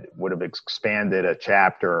that would have expanded a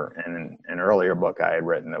chapter in an earlier book I had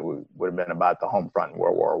written that would have been about the home front in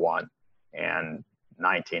World War I and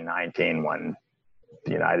 1919, when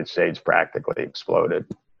the United States practically exploded.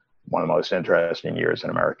 One of the most interesting years in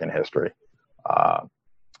American history.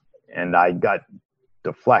 And I got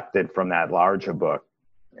deflected from that larger book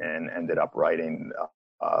and ended up writing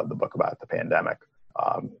the book about the pandemic,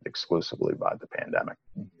 exclusively about the pandemic.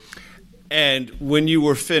 And when you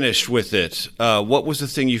were finished with it, what was the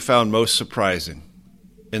thing you found most surprising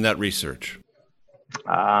in that research?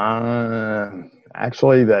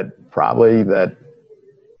 Actually, that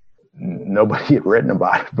nobody had written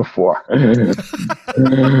about it before. That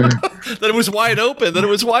it was wide open.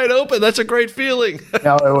 That's a great feeling.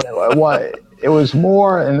 It was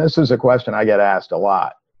more, and this is a question I get asked a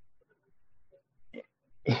lot.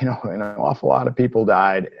 An awful lot of people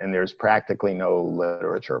died, and there's practically no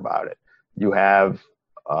literature about it. You have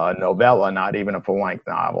a novella, not even a full-length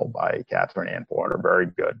novel, by Catherine Ann Porter, very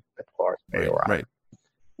good. Right.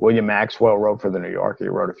 William Maxwell wrote for the New Yorker. He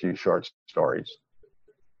wrote a few short stories.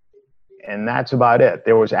 And that's about it.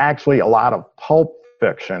 There was actually a lot of pulp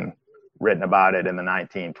fiction written about it in the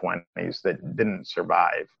 1920s that didn't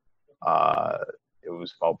survive. It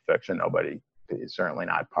was pulp fiction. It's certainly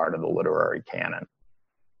not part of the literary canon.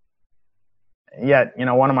 And yet,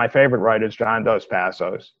 one of my favorite writers, John Dos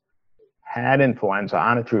Passos, had influenza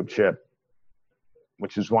on a troop ship,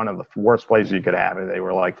 which is one of the worst places you could have it. They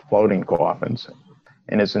were like floating coffins.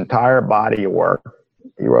 In his entire body of work,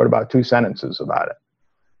 he wrote about 2 sentences about it.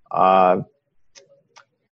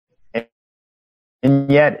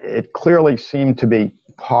 And yet it clearly seemed to be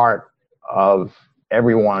part of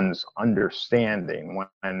everyone's understanding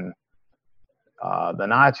when the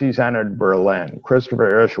Nazis entered Berlin.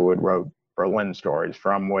 Christopher Isherwood wrote Berlin Stories,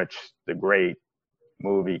 from which the great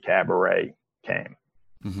movie Cabaret came.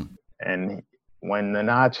 Mm-hmm. And when the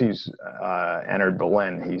Nazis entered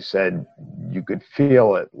Berlin, he said you could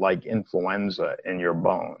feel it like influenza in your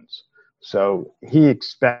bones. So he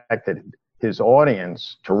expected his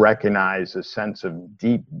audience to recognize a sense of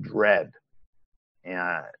deep dread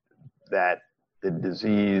that the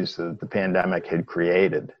disease, the pandemic had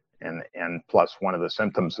created. And plus, one of the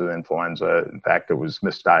symptoms of influenza, in fact, it was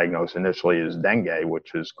misdiagnosed initially as dengue,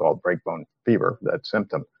 which is called breakbone fever, that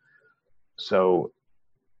symptom. So,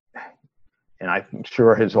 and I'm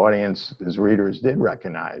sure his audience, his readers did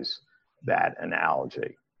recognize that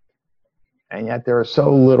analogy. And yet there is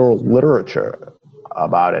so little literature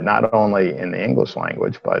about it, not only in the English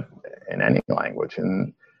language, but in any language.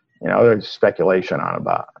 And, there's speculation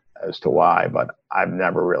as to why, but I've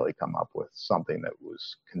never really come up with something that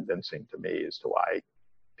was convincing to me as to why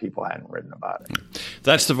people hadn't written about it.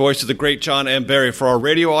 That's the voice of the great John M. Barry. For our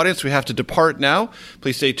radio audience, we have to depart now.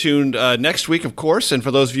 Please stay tuned next week, of course. And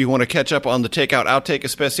for those of you who want to catch up on the Takeout Outtake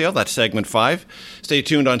Especial, that's segment 5. Stay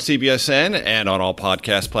tuned on CBSN and on all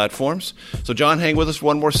podcast platforms. So, John, hang with us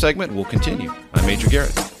one more segment. We'll continue. I'm Major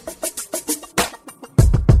Garrett.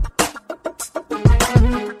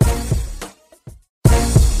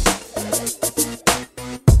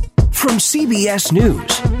 From CBS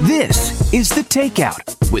News, this is The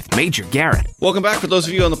Takeout with Major Garrett. Welcome back for those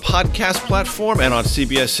of you on the podcast platform and on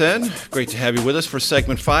CBSN. Great to have you with us for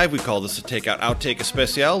segment 5. We call this the Takeout Outtake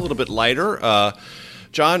Especial, a little bit lighter.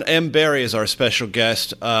 John M. Barry is our special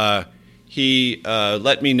guest. He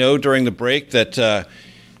let me know during the break that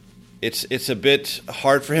it's a bit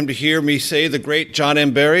hard for him to hear me say the great John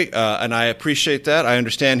M. Barry, and I appreciate that. I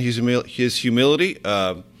understand his humility.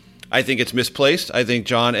 I think it's misplaced. I think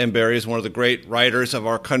John M. Barry is one of the great writers of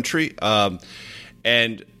our country,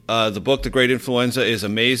 and the book, The Great Influenza, is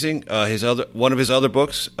amazing. One of his other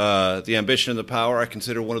books, The Ambition and the Power, I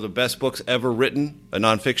consider one of the best books ever written, a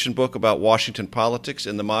nonfiction book about Washington politics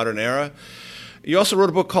in the modern era. You also wrote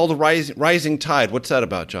a book called The Rising Tide. What's that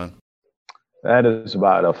about, John? That is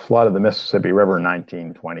about a flood of the Mississippi River in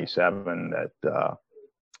 1927 that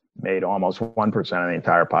made almost 1% of the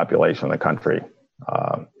entire population of the country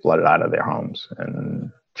flooded out of their homes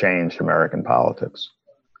and changed American politics.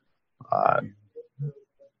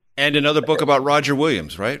 And another book about Roger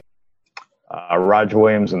Williams, right? Roger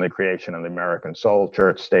Williams and the Creation of the American Soul,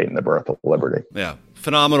 Church, State, and the Birth of Liberty. Yeah,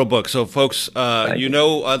 phenomenal book. So, folks,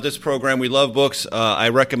 this program, we love books. I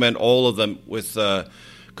recommend all of them with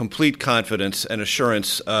complete confidence and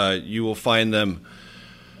assurance. You will find them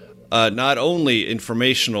not only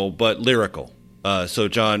informational, but lyrical. So,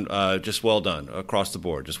 John, just well done across the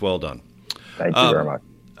board. Just well done. Thank you very much.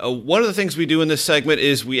 One of the things we do in this segment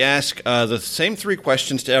is we ask the same 3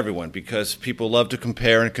 questions to everyone because people love to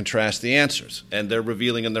compare and contrast the answers, and they're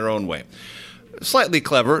revealing in their own way. Slightly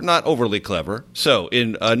clever, not overly clever. So,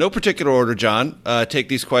 in no particular order, John, take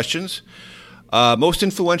these questions. Most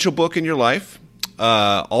influential book in your life,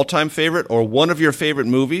 all-time favorite, or one of your favorite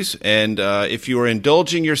movies, and if you are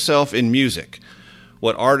indulging yourself in music,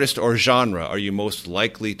 what artist or genre are you most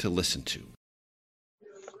likely to listen to?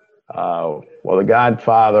 Well, The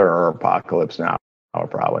Godfather or Apocalypse Now are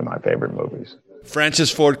probably my favorite movies.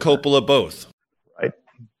 Francis Ford Coppola, both. Right.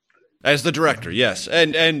 As the director, yes.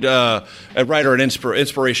 And a writer and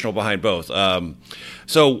inspirational behind both.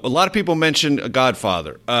 So a lot of people mention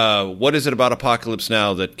Godfather. What is it about Apocalypse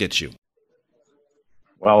Now that gets you?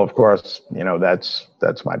 Well, of course,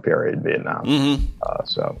 that's my period, Vietnam. Mm-hmm.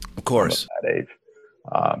 So of course, I'm at that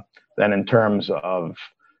age. Then in terms of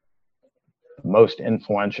most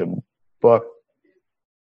influential book,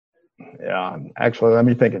 actually, let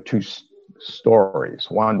me think of 2 stories.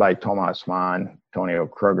 One by Thomas Mann, Antonio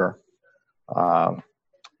Kruger. I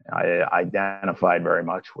identified very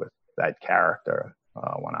much with that character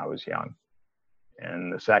when I was young.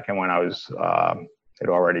 And the second one, I had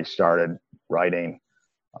already started writing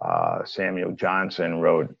Samuel Johnson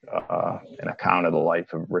wrote an account of the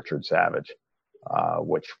life of Richard Savage,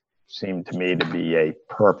 which seemed to me to be a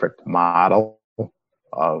perfect model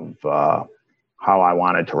of how I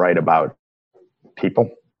wanted to write about people,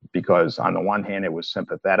 because on the one hand, it was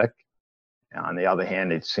sympathetic. And on the other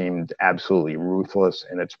hand, it seemed absolutely ruthless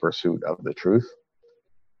in its pursuit of the truth.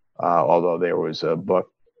 Although there was a book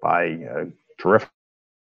by a terrific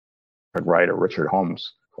writer, Richard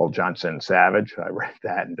Holmes, called Johnson Savage. I read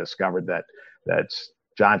that and discovered that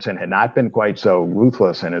Johnson had not been quite so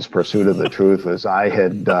ruthless in his pursuit of the truth as I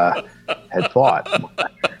had thought.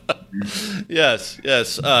 Yes.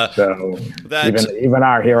 So even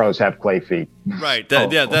our heroes have clay feet. Right.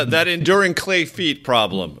 That enduring clay feet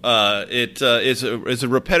problem. It is a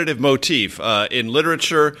repetitive motif in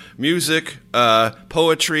literature, music,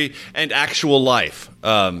 poetry, and actual life.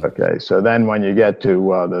 Okay. So then, when you get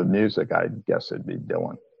to the music, I guess it'd be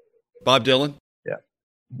Dylan. Bob Dylan. Yeah.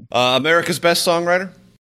 America's best songwriter.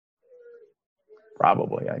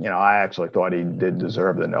 Probably. I actually thought he did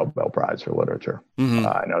deserve the Nobel Prize for Literature. Mm-hmm.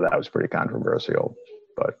 I know that was pretty controversial,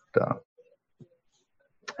 but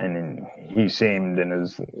and he seemed in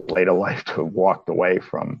his later life to have walked away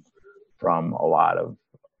from a lot of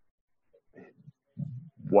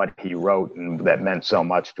what he wrote and that meant so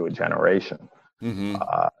much to a generation. Mm-hmm.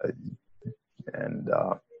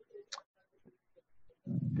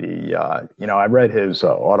 I read his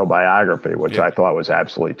autobiography, which I thought was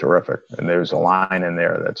absolutely terrific. And there's a line in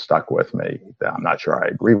there that stuck with me that I'm not sure I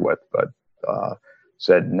agree with, but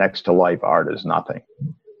said, "Next to life, art is nothing."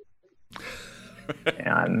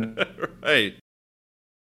 And right.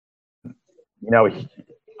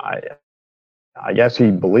 I guess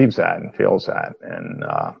he believes that and feels that, and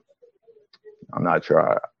I'm not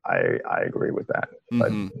sure I agree with that,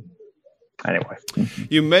 but. Mm-hmm. Anyway,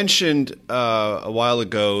 you mentioned a while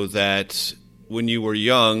ago that when you were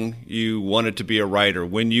young, you wanted to be a writer.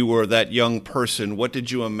 When you were that young person, what did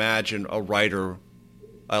you imagine a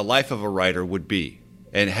life of a writer would be?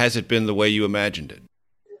 And has it been the way you imagined it?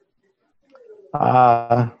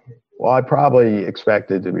 Well, I probably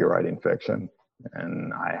expected to be writing fiction,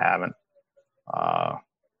 and I haven't.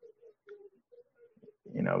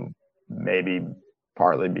 Maybe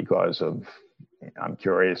partly because of I'm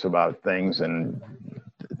curious about things, and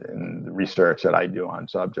the research that I do on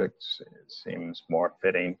subjects seems more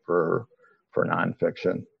fitting for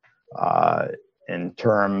nonfiction. In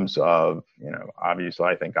terms of, obviously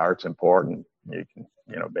I think art's important. You can,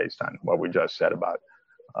 based on what we just said about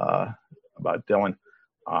Dylan.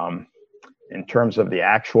 In terms of the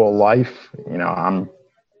actual life, I'm,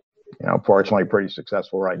 fortunately pretty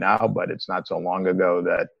successful right now, but it's not so long ago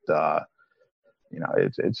that,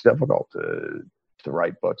 it's difficult to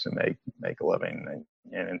write books and make a living.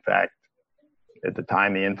 And in fact, at the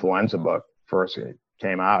time the influenza book first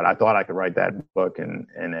came out, I thought I could write that book in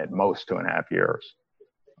at most 2.5 years.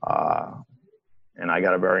 And I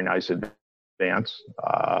got a very nice advance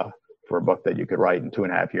for a book that you could write in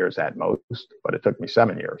 2.5 years at most, but it took me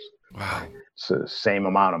 7 years. Wow. It's the same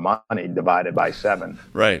amount of money divided by 7.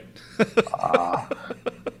 Right.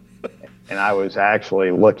 And I was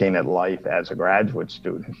actually looking at life as a graduate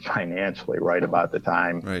student financially right about the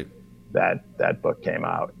time that book came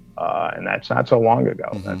out. And that's not so long ago.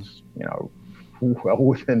 Mm-hmm. That's, well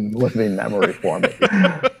within living memory for me.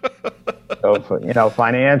 So,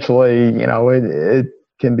 financially, it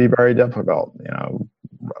can be very difficult.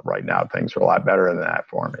 Right now things are a lot better than that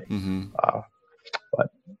for me. Mm-hmm.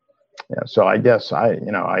 So I guess I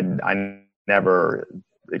never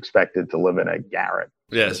expected to live in a garret.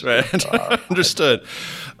 Yes, right. Understood.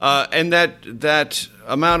 And that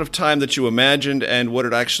amount of time that you imagined and what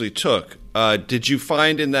it actually took, did you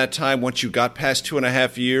find in that time, once you got past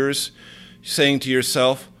 2.5 years, saying to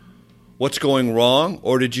yourself, what's going wrong?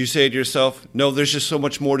 Or did you say to yourself, no, there's just so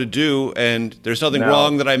much more to do, and there's nothing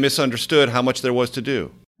wrong, that I misunderstood how much there was to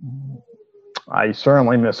do? I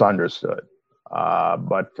certainly misunderstood.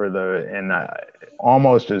 But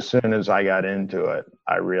almost as soon as I got into it,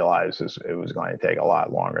 I realized it was going to take a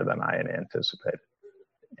lot longer than I had anticipated.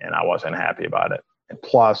 And I wasn't happy about it. And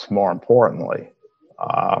plus, more importantly,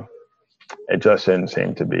 it just didn't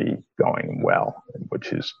seem to be going well,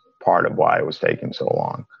 which is part of why it was taking so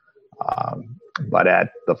long. But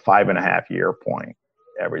at the 5.5-year point,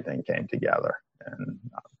 everything came together. And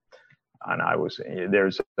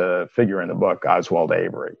there's a figure in the book, Oswald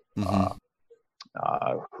Avery,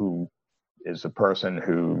 who is the person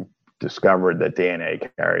who discovered that DNA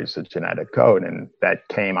carries the genetic code, and that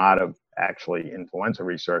came out of actually influenza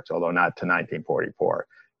research, although not to 1944.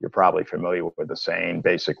 You're probably familiar with the saying,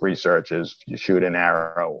 basic research is you shoot an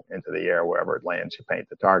arrow into the air, wherever it lands, you paint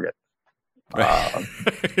the target. Right.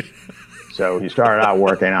 So he started out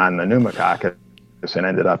working on the pneumococcus and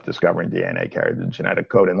ended up discovering DNA carried the genetic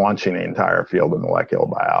code and launching the entire field of molecular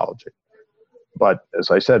biology. But as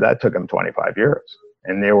I said, that took him 25 years.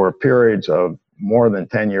 And there were periods of more than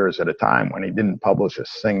 10 years at a time when he didn't publish a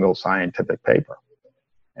single scientific paper.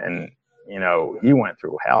 And, he went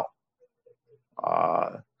through hell.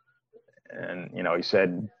 And he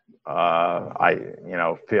said,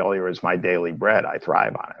 failure is my daily bread. I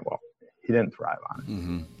thrive on it. Well, he didn't thrive on it.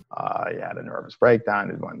 Mm-hmm. He had a nervous breakdown.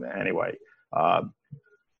 Anyway,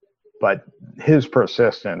 but his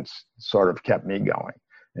persistence sort of kept me going.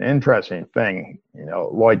 An interesting thing,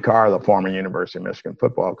 Lloyd Carr, the former University of Michigan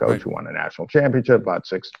football coach, right, who won a national championship, about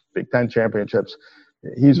 6 Big Ten championships,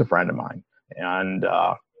 he's a friend of mine.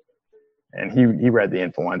 And he read the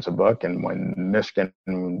influenza book. And when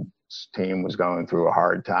Michigan's team was going through a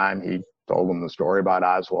hard time, he told them the story about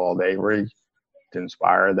Oswald Avery to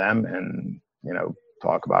inspire them and,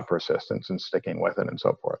 talk about persistence and sticking with it and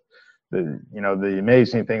so forth. The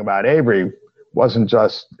amazing thing about Avery wasn't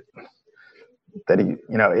just that he,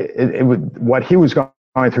 what he was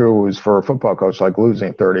going through was, for a football coach, like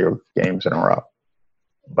losing 30 games in a row.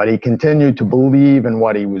 But he continued to believe in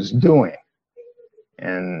what he was doing.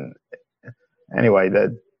 And anyway,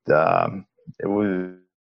 it was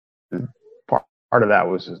part of that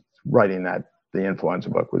was writing the influenza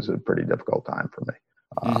book was a pretty difficult time for me.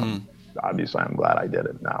 Obviously, I'm glad I did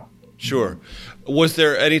it now. Sure. Was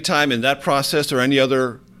there any time in that process or any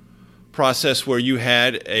other process where you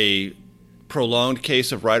had a prolonged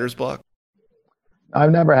case of writer's block?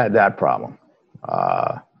 I've never had that problem.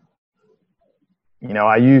 I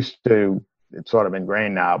used to, it's sort of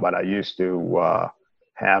ingrained now, but I used to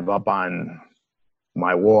have up on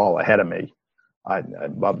my wall ahead of me,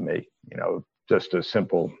 above me, just a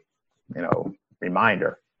simple,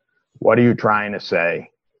 reminder. What are you trying to say?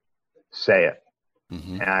 Say it.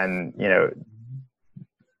 Mm-hmm. And,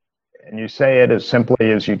 and you say it as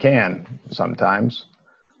simply as you can sometimes,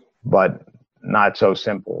 but not so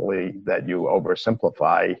simply that you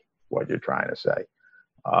oversimplify what you're trying to say.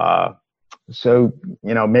 So,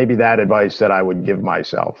 maybe that advice that I would give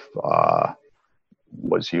myself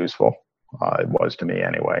was useful. It was to me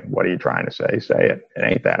anyway. What are you trying to say? Say it. It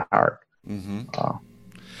ain't that hard.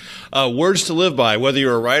 Mm-hmm. Words to live by, whether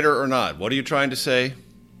you're a writer or not. What are you trying to say?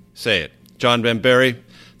 Say it. John Bemberi,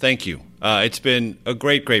 thank you. It's been a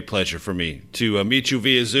great, great pleasure for me to meet you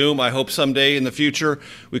via Zoom. I hope someday in the future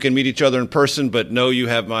we can meet each other in person, but know you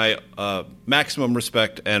have my maximum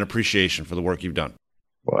respect and appreciation for the work you've done.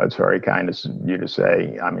 Well, it's very kind of you to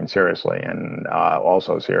say. I mean, seriously, and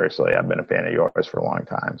also seriously, I've been a fan of yours for a long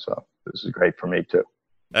time, so this is great for me too.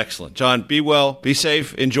 Excellent. John, be well, be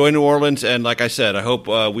safe, enjoy New Orleans, and like I said, I hope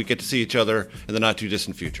we get to see each other in the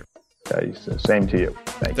not-too-distant future. Same to you.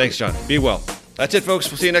 Thanks, John. Be well. That's it,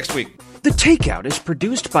 folks. We'll see you next week. The Takeout is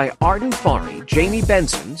produced by Arden Farhi, Jamie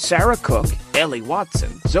Benson, Sarah Cook, Ellie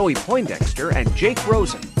Watson, Zoe Poindexter, and Jake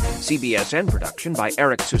Rosen. CBSN production by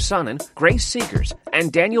Eric Susanen, Grace Seegers,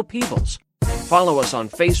 and Daniel Peebles. Follow us on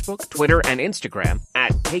Facebook, Twitter, and Instagram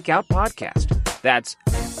at Takeout Podcast. That's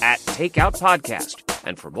at Takeout Podcast.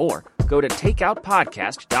 And for more, go to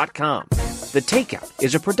takeoutpodcast.com. The Takeout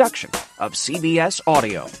is a production of CBS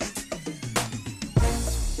Audio.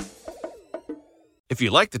 If you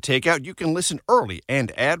like The Takeout, you can listen early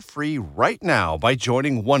and ad-free right now by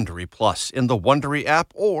joining Wondery Plus in the Wondery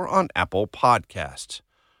app or on Apple Podcasts.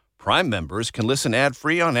 Prime members can listen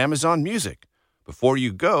ad-free on Amazon Music. Before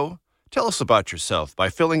you go, tell us about yourself by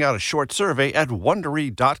filling out a short survey at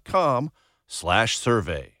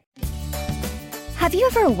Wondery.com/survey. Have you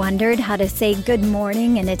ever wondered how to say good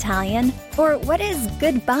morning in Italian? Or what is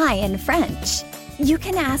goodbye in French? You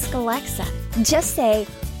can ask Alexa. Just say,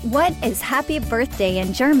 what is happy birthday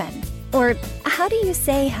in German? Or how do you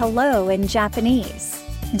say hello in Japanese?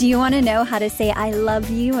 Do you want to know how to say I love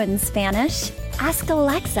you in Spanish? Ask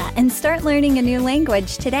Alexa and start learning a new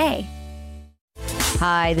language today.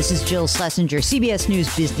 Hi, this is Jill Schlesinger, CBS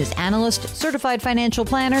News business analyst, certified financial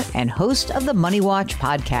planner, and host of the Money Watch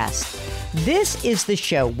podcast. This is the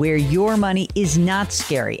show where your money is not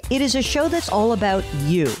scary. It is a show that's all about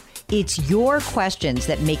you. It's your questions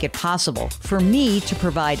that make it possible for me to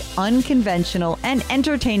provide unconventional and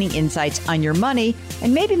entertaining insights on your money,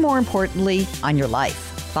 and maybe more importantly, on your life.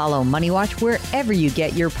 Follow Money Watch wherever you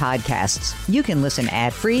get your podcasts. You can listen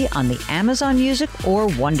ad-free on the Amazon Music or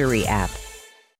Wondery app.